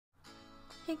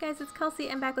Hey guys, it's Kelsey.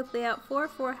 I'm back with layout 4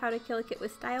 for How to Kill a Kit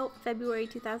with Style, February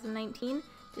 2019.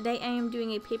 Today I am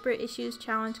doing a paper issues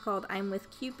challenge called I'm with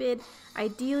Cupid.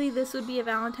 Ideally this would be a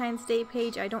Valentine's Day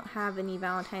page. I don't have any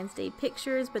Valentine's Day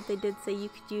pictures, but they did say you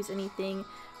could use anything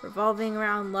revolving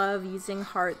around love, using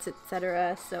hearts,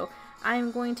 etc. So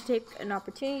I'm going to take an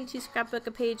opportunity to scrapbook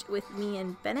a page with me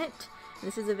and Bennett.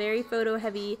 This is a very photo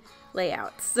heavy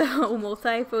layout, so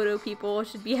multi-photo people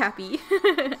should be happy.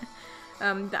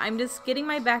 I'm just getting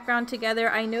my background together.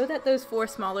 I know that those 4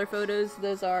 smaller photos,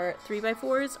 those are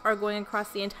 3x4s, are going across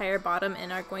the entire bottom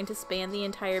and are going to span the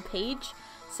entire page.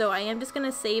 So I am just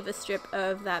going to save a strip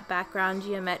of that background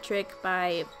geometric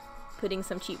by putting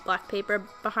some cheap black paper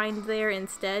behind there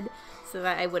instead, so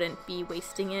that I wouldn't be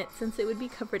wasting it since it would be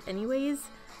covered anyways.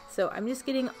 So I'm just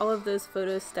getting all of those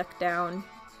photos stuck down.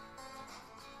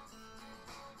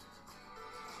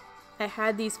 I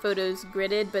had these photos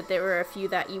gridded, but there were a few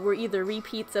that were either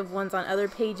repeats of ones on other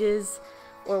pages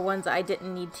or ones that I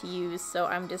didn't need to use, so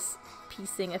I'm just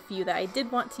piecing a few that I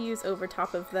did want to use over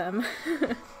top of them.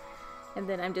 And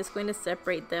then I'm just going to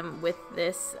separate them with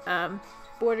this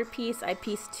border piece. I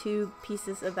pieced 2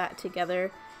 pieces of that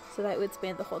together so that it would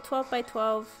span the whole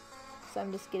 12x12, so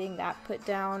I'm just getting that put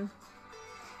down.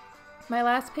 My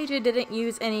last page I didn't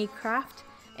use any kraft.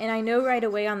 And I know right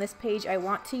away on this page I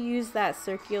want to use that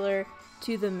circular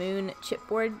to the moon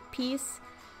chipboard piece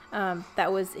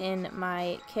that was in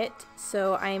my kit.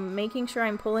 So I'm making sure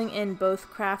I'm pulling in both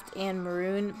kraft and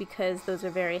maroon because those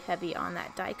are very heavy on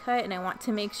that die cut, and I want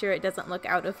to make sure it doesn't look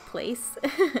out of place.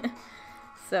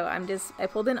 So I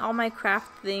pulled in all my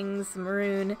kraft things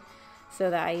maroon so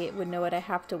that I would know what I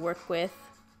have to work with.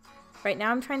 Right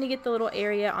now I'm trying to get the little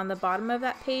area on the bottom of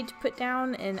that page put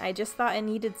down, and I just thought I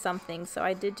needed something, so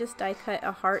I did just die cut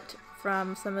a heart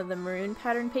from some of the maroon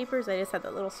pattern papers. I just had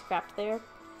that little scrap there.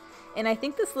 And I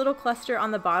think this little cluster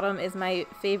on the bottom is my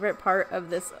favorite part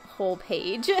of this whole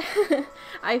page.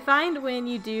 I find when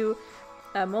you do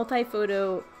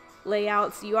multi-photo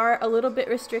layouts, you are a little bit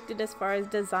restricted as far as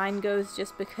design goes,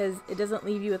 just because it doesn't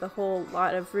leave you with a whole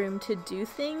lot of room to do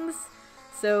things.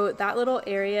 So that little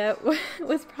area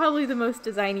was probably the most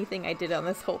designy thing I did on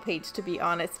this whole page, to be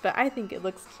honest, but I think it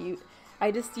looks cute. I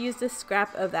just used a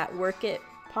scrap of that Work It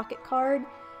pocket card,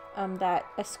 a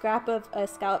scrap of a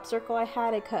scallop circle I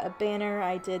had. I cut a banner,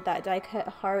 I did that die cut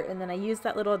heart, and then I used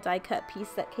that little die cut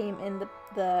piece that came in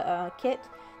the kit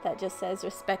that just says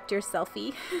respect your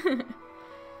selfie.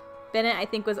 Bennett, I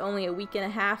think, was only a week and a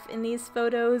half in these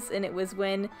photos, and it was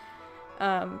when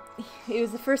it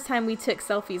was the first time we took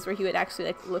selfies where he would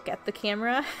actually look at the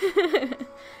camera.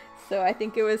 So I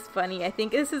think it was funny. I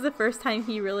think this is the first time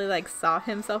he really saw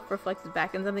himself reflected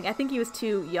back in something. I think he was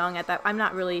too young at that. I'm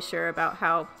not really sure about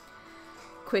how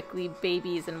quickly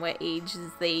babies and what ages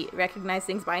they recognize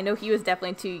things, but I know he was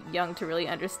definitely too young to really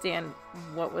understand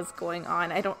what was going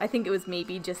on. I think it was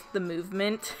maybe just the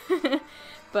movement.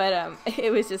 But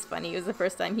it was just funny. It was the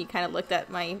first time he kind of looked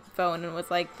at my phone and was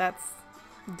like, that's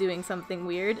doing something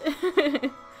weird.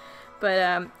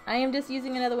 But I am just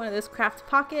using another one of those kraft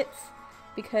pockets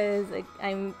because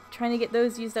I'm trying to get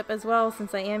those used up as well,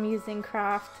 since I am using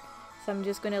kraft. So I'm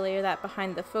just going to layer that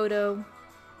behind the photo.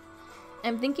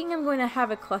 I'm thinking I'm going to have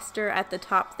a cluster at the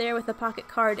top there with a pocket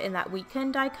card and that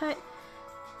weekend die cut,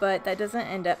 but that doesn't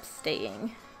end up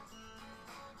staying.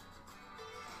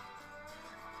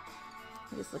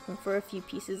 I'm just looking for a few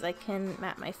pieces I can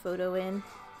map my photo in.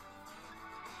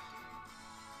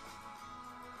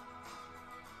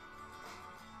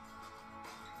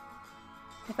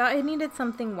 I thought I needed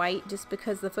something white just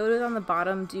because the photos on the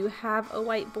bottom do have a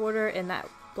white border, and that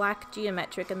black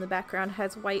geometric in the background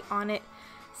has white on it.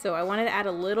 So I wanted to add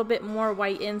a little bit more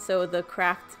white in so the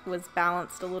kraft was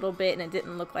balanced a little bit and it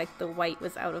didn't look like the white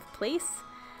was out of place.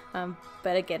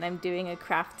 But again, I'm doing a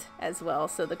kraft as well,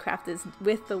 so the kraft is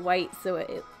with the white, so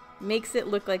it makes it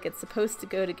look like it's supposed to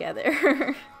go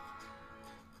together.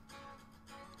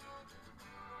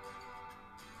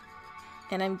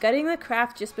 And I'm gutting the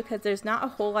kraft just because there's not a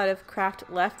whole lot of kraft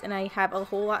left, and I have a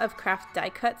whole lot of kraft die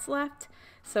cuts left.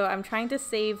 So I'm trying to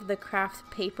save the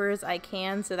kraft papers I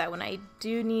can, so that when I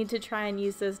do need to try and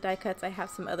use those die cuts, I have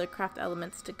some other kraft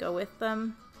elements to go with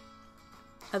them.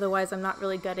 Otherwise, I'm not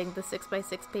really gutting the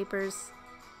 6x6 papers.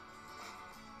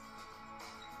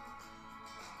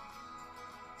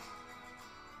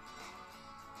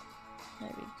 There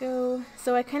we go.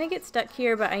 So I kind of get stuck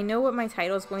here, but I know what my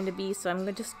title is going to be, so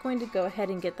I'm just going to go ahead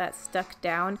and get that stuck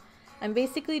down. I'm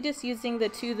basically just using the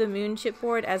To the Moon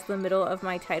chipboard as the middle of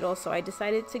my title, so I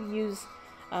decided to use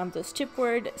those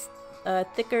chipboard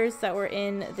thickers that were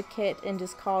in the kit and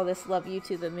just call this Love You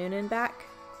to the Moon and Back.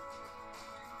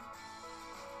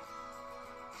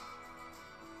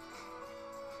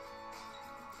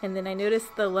 And then I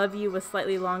noticed the love you was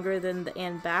slightly longer than the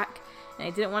and back, and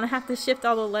I didn't want to have to shift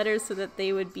all the letters so that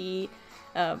they would be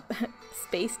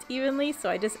spaced evenly, so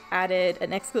I just added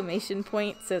an exclamation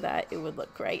point so that it would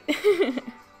look right.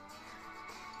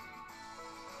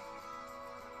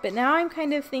 But now I'm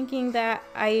kind of thinking that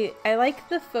I like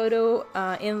the photo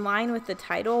in line with the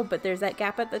title, but there's that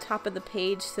gap at the top of the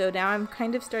page, so now I'm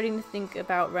kind of starting to think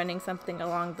about running something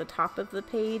along the top of the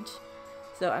page.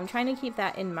 So I'm trying to keep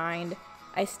that in mind.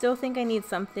 I still think I need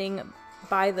something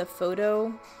by the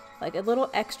photo, like a little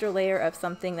extra layer of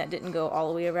something that didn't go all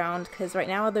the way around, because right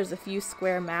now there's a few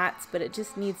square mats, but it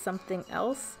just needs something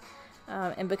else.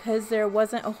 And because there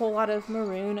wasn't a whole lot of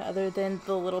maroon other than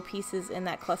the little pieces in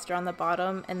that cluster on the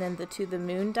bottom and then the To the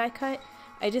Moon die cut,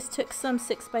 I just took some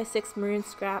 6x6 maroon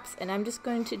scraps and I'm just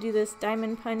going to do this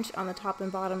diamond punch on the top and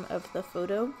bottom of the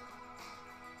photo.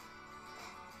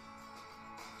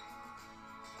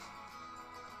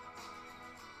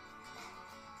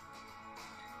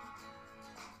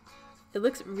 It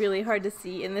looks really hard to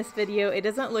see in this video. It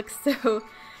doesn't look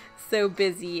so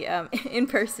busy in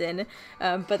person,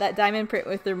 but that diamond print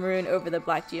with the maroon over the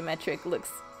black geometric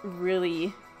looks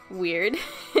really weird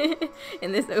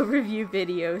in this overview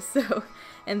video. So,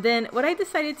 and then what I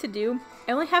decided to do,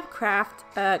 I only have kraft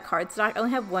cardstock. I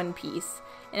only have one piece,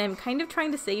 and I'm kind of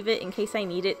trying to save it in case I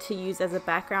need it to use as a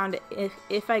background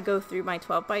if I go through my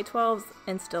 12x12s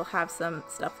and still have some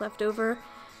stuff left over.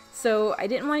 So I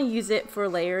didn't want to use it for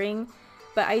layering,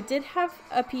 but I did have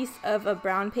a piece of a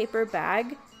brown paper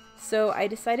bag, so I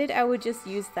decided I would just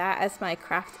use that as my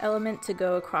craft element to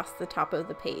go across the top of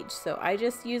the page. So I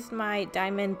just used my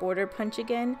diamond border punch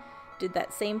again, did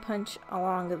that same punch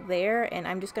along there, and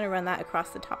I'm just going to run that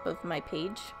across the top of my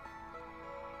page.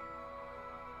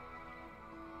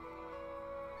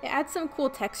 It adds some cool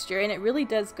texture, and it really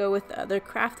does go with the other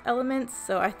craft elements,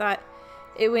 so I thought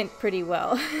it went pretty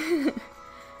well.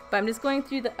 But I'm just going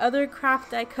through the other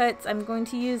craft die cuts. I'm going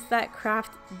to use that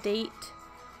craft date,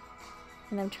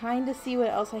 and I'm trying to see what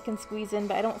else I can squeeze in,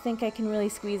 but I don't think I can really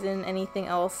squeeze in anything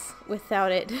else without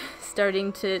it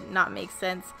starting to not make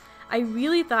sense. I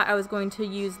really thought I was going to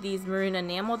use these maroon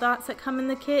enamel dots that come in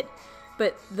the kit,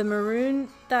 but the maroon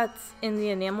that's in the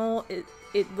enamel,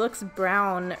 it looks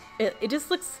brown. It just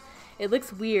looks, it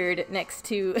looks weird next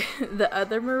to the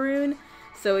other maroon.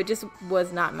 So it just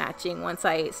was not matching once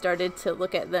I started to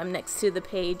look at them next to the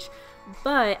page.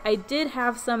 But I did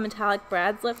have some metallic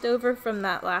brads left over from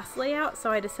that last layout, so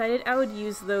I decided I would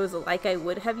use those like I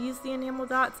would have used the enamel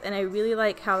dots, and I really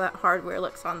like how that hardware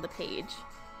looks on the page.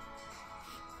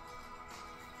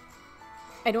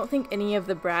 I don't think any of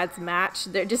the brads match.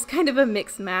 They're just kind of a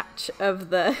mixed match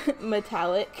of the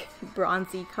metallic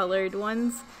bronzy colored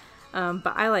ones.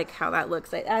 But I like how that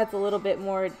looks. It adds a little bit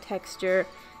more texture.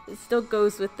 It still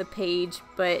goes with the page,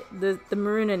 but the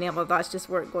maroon enamel dots just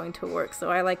weren't going to work,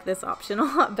 so I like this option a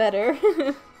lot better.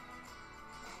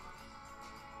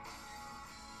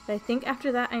 I think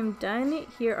after that I'm done.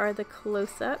 Here are the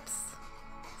close-ups.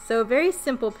 So very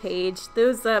simple page.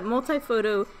 Those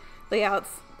multi-photo layouts,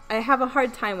 I have a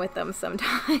hard time with them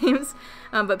sometimes,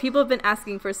 but people have been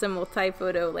asking for some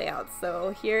multi-photo layouts, so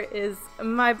here is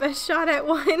my best shot at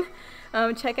one.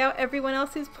 Check out everyone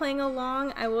else who's playing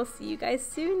along. I will see you guys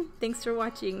soon. Thanks for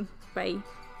watching. Bye.